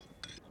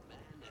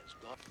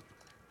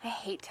I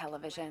hate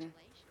television.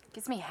 It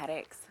gives me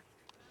headaches.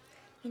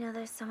 You know,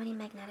 there's so many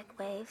magnetic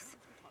waves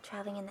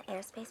traveling in the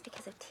airspace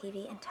because of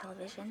TV and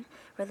television.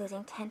 We're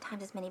losing 10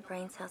 times as many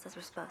brain cells as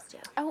we're supposed to.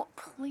 Oh,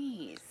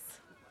 please.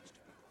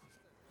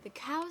 The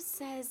cow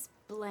says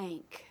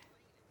blank.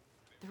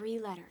 3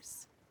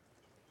 letters.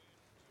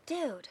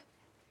 Dude.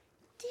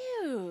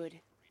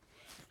 Dude.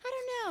 I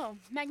don't know.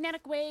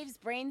 Magnetic waves,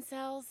 brain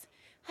cells.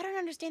 I don't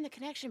understand the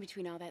connection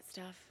between all that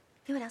stuff.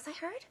 You know what else I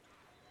heard?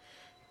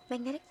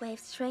 Magnetic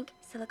waves shrink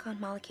silicon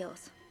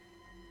molecules.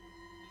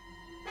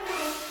 Oh my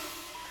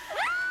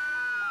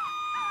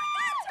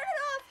God, turn it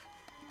off!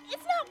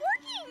 It's not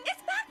working!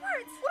 It's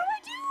backwards! What do I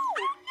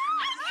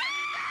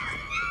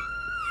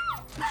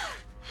do?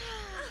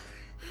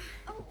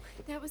 Oh,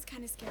 that was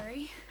kind of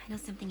scary. I know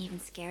something even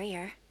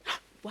scarier.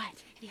 What?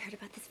 Have you heard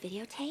about this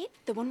videotape?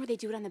 The one where they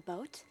do it on the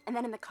boat, and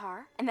then in the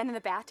car, and then in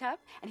the bathtub,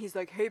 and he's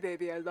like, "Hey,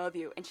 baby, I love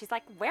you." And she's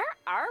like, "Where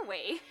are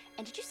we?"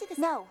 And did you see this?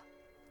 No,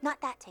 not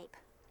that tape.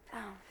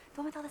 Oh. The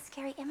one with all the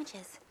scary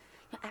images.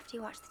 You know, after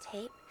you watch the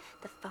tape,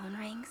 the phone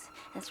rings,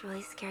 and this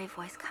really scary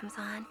voice comes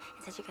on and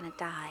says you're gonna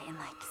die in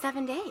like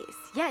 7 days.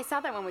 Yeah, I saw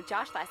that one with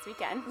Josh last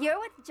weekend. You're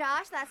with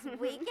Josh last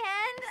weekend?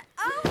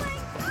 Oh my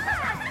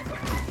God!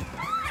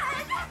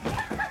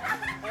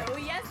 Oh,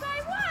 yes,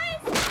 I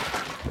was!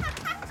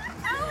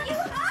 Oh, you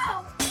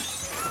know!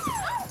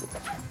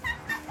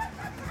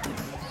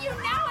 You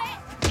know it!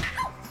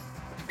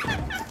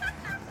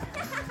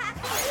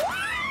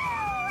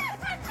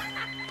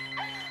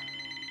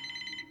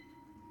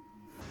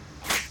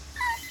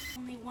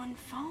 Only one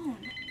phone.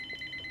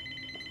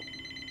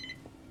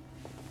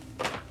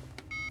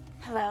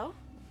 Hello?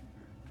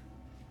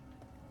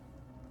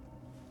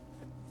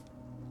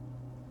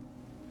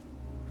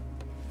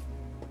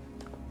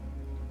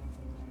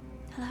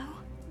 Hello?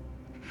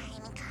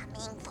 I'm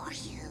coming for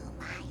you,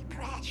 my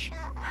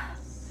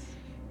precious.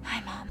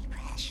 Hi, Mom.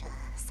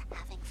 Precious,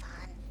 having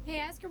fun. Hey,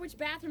 ask her which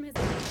bathroom has...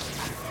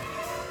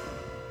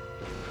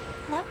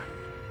 Hello?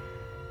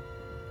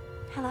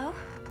 Hello?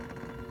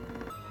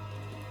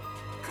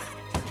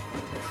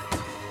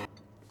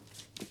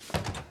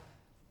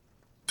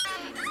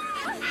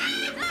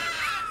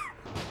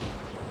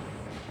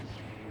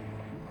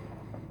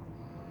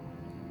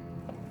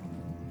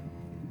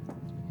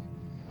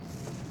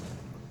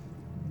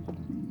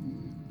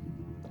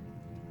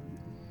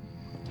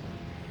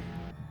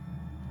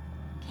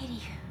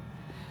 Katie.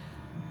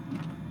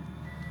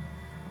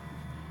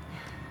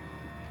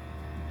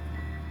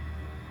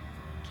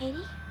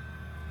 Katie?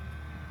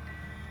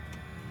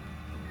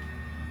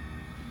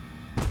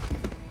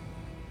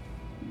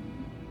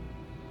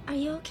 Are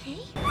you okay?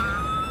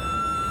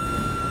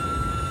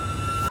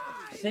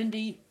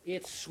 Cindy,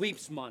 it's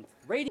sweeps month.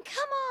 Rating.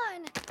 Come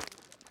on!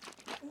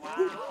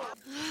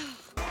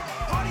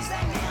 Parties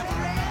that